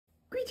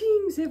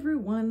Greetings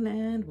everyone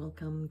and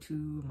welcome to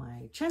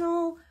my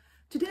channel.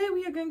 Today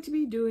we are going to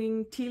be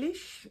doing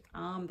Tealish.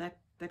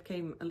 That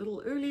came a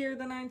little earlier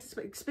than I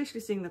anticipated,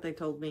 especially seeing that they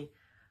told me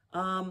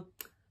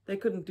they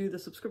couldn't do the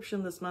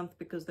subscription this month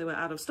because they were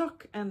out of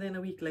stock, and then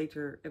a week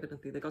later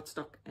evidently they got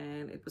stock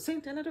and it was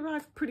sent and it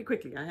arrived pretty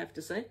quickly, I have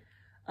to say.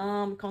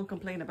 Can't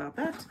complain about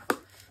that.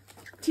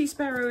 Tea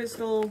Sparrow is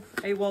still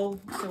AWOL,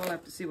 so we'll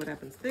have to see what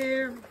happens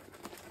there.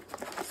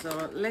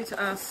 So let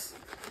us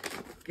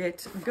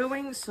get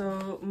going.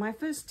 So my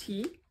first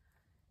tea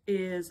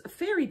is a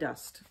fairy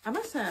dust. I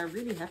must say I'm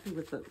really happy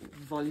with the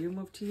volume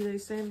of tea they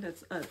send.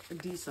 It's a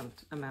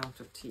decent amount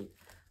of tea.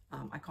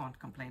 I can't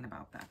complain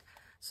about that.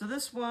 So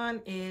this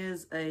one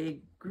is a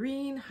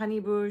green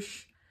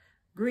honeybush,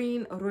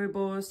 green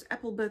rooibos,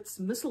 apple bits,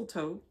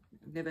 mistletoe.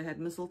 I've never had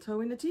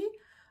mistletoe in a tea.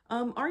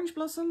 Orange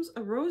blossoms,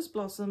 rose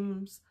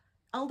blossoms,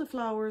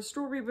 elderflowers,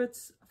 strawberry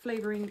bits,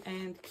 flavoring,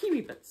 and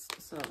kiwi bits.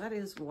 So that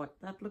is what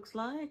that looks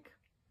like.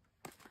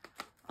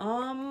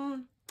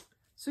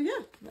 So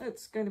yeah,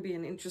 that's going to be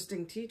an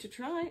interesting tea to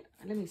try.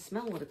 Let me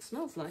smell what it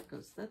smells like,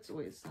 because that's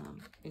always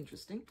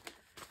interesting.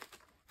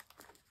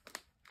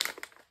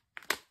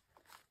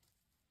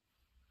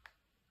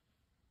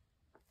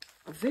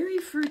 Very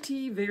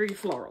fruity, very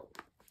floral.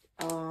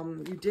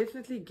 You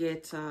definitely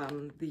get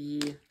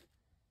the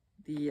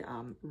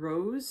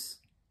rose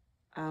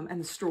and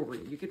the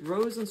strawberry. You get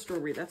rose and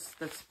strawberry. That's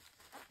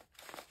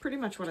pretty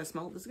much what I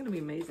smell. This is going to be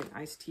amazing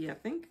iced tea, I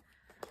think.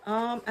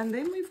 And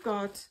then we've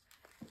got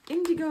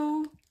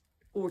indigo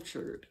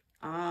orchard,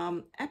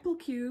 apple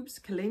cubes,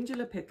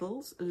 calendula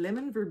petals,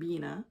 lemon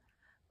verbena,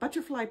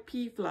 butterfly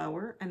pea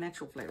flower, and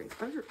natural flavorings.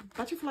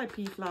 Butterfly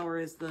pea flower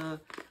is the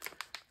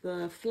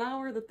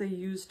flower that they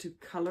use to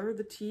color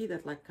the tea,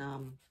 that like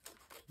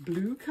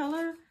blue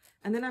color.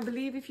 And then I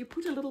believe if you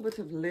put a little bit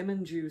of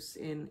lemon juice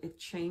in, it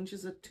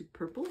changes it to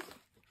purple.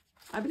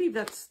 I believe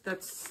that's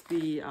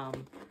the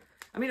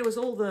I mean, it was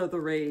all the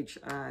rage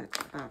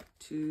about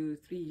 2-3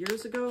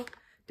 years ago.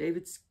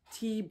 David's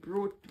Tea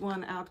brought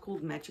one out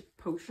called Magic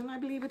Potion, I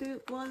believe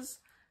it was.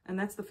 And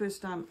that's the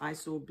first time I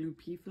saw blue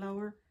pea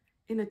flower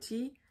in a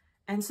tea.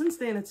 And since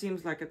then, it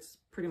seems like it's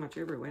pretty much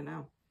everywhere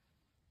now.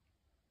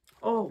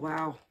 Oh,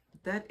 wow.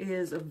 That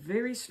is a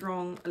very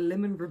strong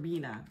lemon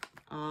verbena,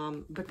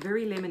 but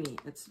very lemony.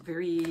 It's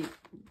very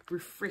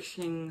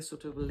refreshing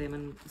sort of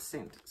lemon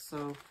scent.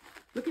 So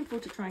looking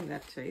forward to trying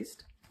that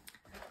taste.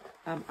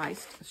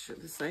 Iced, I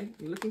should say.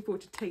 Looking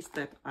forward to taste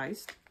that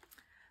iced.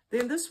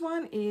 Then this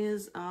one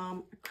is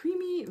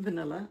creamy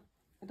vanilla.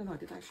 I don't know,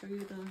 did I show you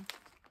the...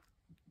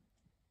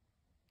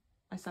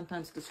 I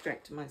sometimes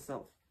distract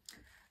myself.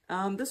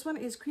 This one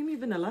is creamy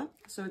vanilla.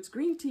 So it's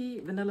green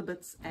tea, vanilla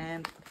bits,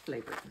 and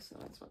flavor. So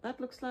that's what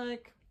that looks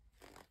like.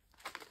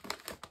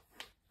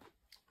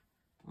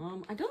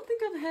 I don't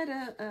think I've had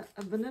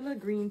a vanilla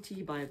green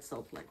tea by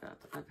itself like that.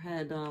 I've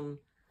had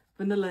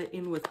vanilla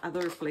in with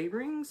other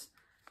flavorings,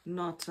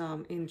 not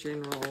in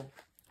general,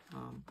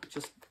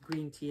 just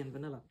green tea and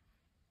vanilla.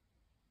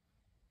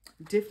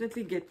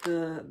 Definitely get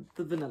the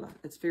vanilla.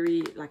 It's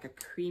very like a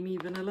creamy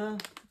vanilla.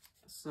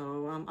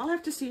 So I'll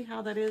have to see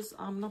how that is.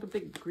 I'm not a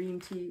big green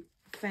tea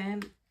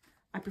fan.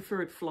 I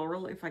prefer it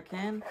floral if I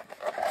can.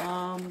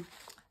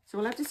 So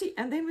we'll have to see.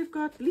 And then we've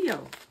got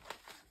Leo.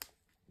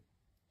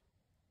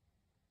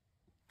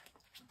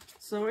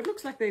 So it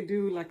looks like they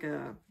do like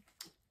a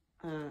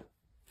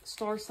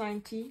star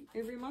sign tea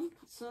every month.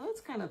 So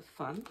that's kind of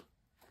fun.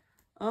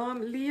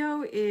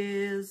 Leo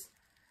is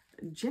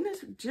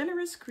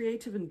generous,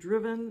 creative, and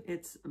driven.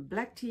 It's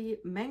black tea,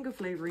 mango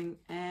flavoring,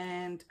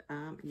 and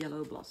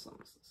yellow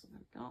blossoms. So there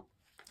we go.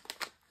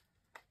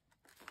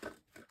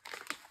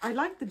 I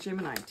liked the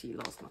Gemini tea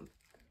last month.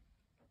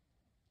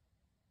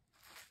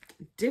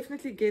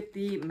 Definitely get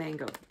the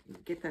mango.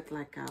 Get that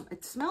like,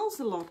 it smells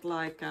a lot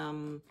like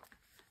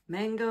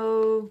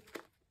mango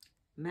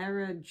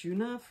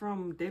Marajuna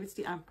from David's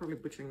Tea. I'm probably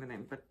butchering the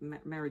name, but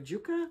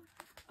Marajuka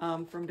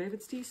from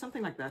David's Tea,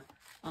 something like that.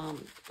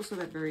 Also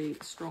that very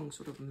strong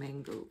sort of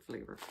mango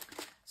flavor.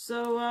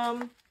 So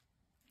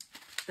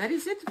that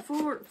is it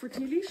for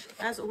Tealish.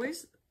 As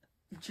always,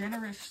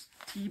 generous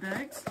tea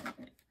bags.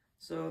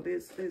 So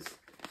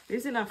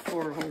there's enough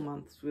for a whole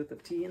month's worth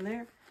of tea in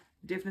there.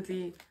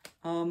 Definitely.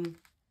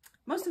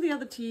 Most of the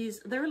other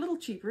teas, they're a little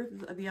cheaper,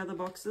 the other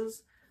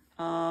boxes.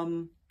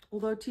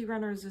 Although Tea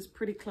Runners is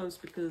pretty close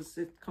because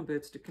it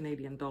converts to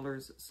Canadian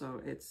dollars. So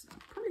it's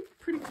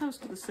pretty close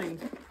to the same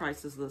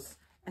price as this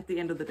at the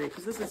end of the day,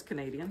 because this is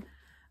Canadian.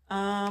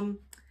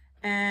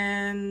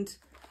 And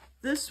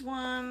this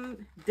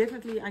one,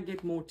 definitely I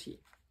get more tea.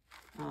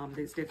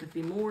 There's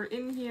definitely more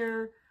in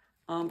here.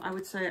 I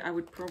would say I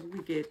would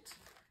probably get,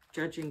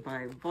 judging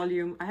by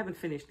volume, I haven't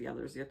finished the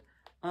others yet,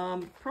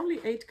 probably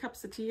 8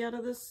 cups of tea out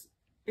of this,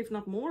 if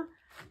not more.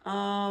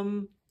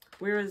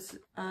 Whereas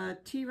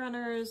Tea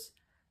Runners,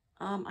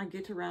 I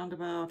get around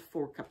about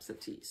 4 cups of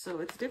tea. So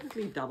it's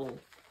definitely double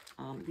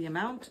the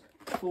amount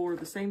for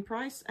the same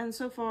price. And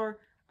so far,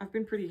 I've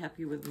been pretty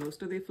happy with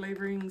most of their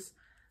flavorings.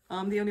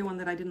 The only one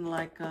that I didn't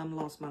like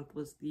last month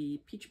was the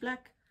peach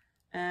black.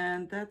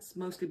 And that's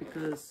mostly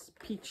because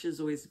peach is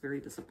always very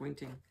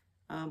disappointing.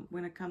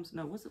 When it comes,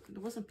 no, it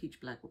wasn't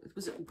peach black.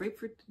 Was it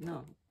grapefruit?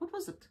 No, what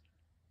was it?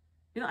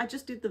 You know, I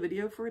just did the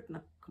video for it and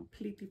I've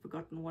completely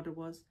forgotten what it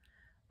was.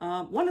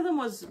 One of them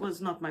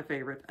was not my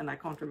favorite, and I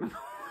can't remember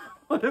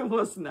what it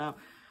was now.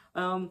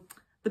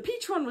 The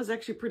peach one was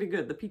actually pretty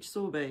good, the peach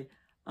sorbet.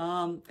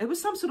 It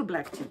was some sort of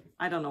black tea.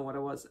 I don't know what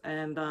it was,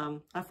 and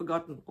I've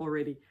forgotten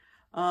already.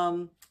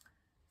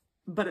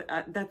 But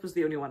that was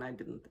the only one I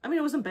didn't. I mean,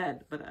 it wasn't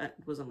bad, but it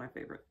wasn't my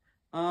favorite.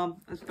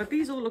 But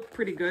these all look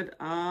pretty good.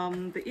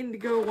 The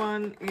indigo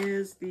one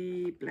is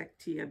the black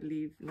tea, I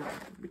believe. No,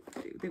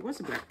 there was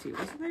a black tea,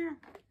 wasn't there?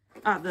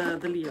 Ah,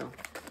 the Leo.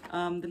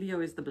 The Leo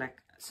is the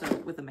black, so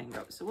with the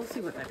mango. So we'll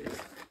see what that is.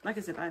 Like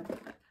I said,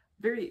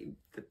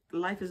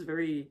 life is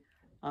very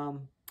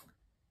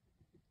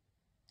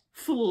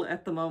full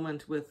at the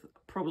moment with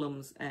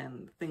problems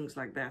and things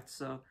like that.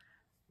 So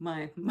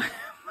my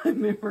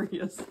memory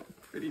is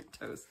pretty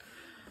toast.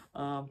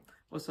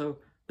 Also,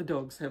 the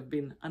dogs have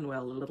been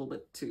unwell a little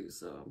bit too,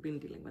 so I've been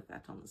dealing with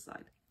that on the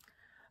side.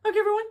 Okay,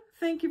 everyone,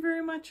 thank you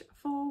very much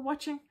for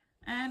watching,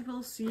 and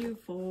we'll see you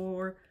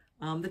for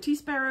the Tea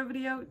Sparrow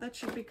video that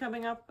should be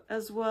coming up,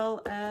 as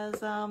well as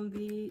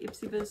the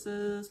Ipsy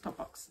versus Top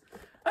Box.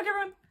 Okay,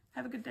 everyone,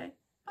 have a good day.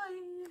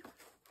 Bye.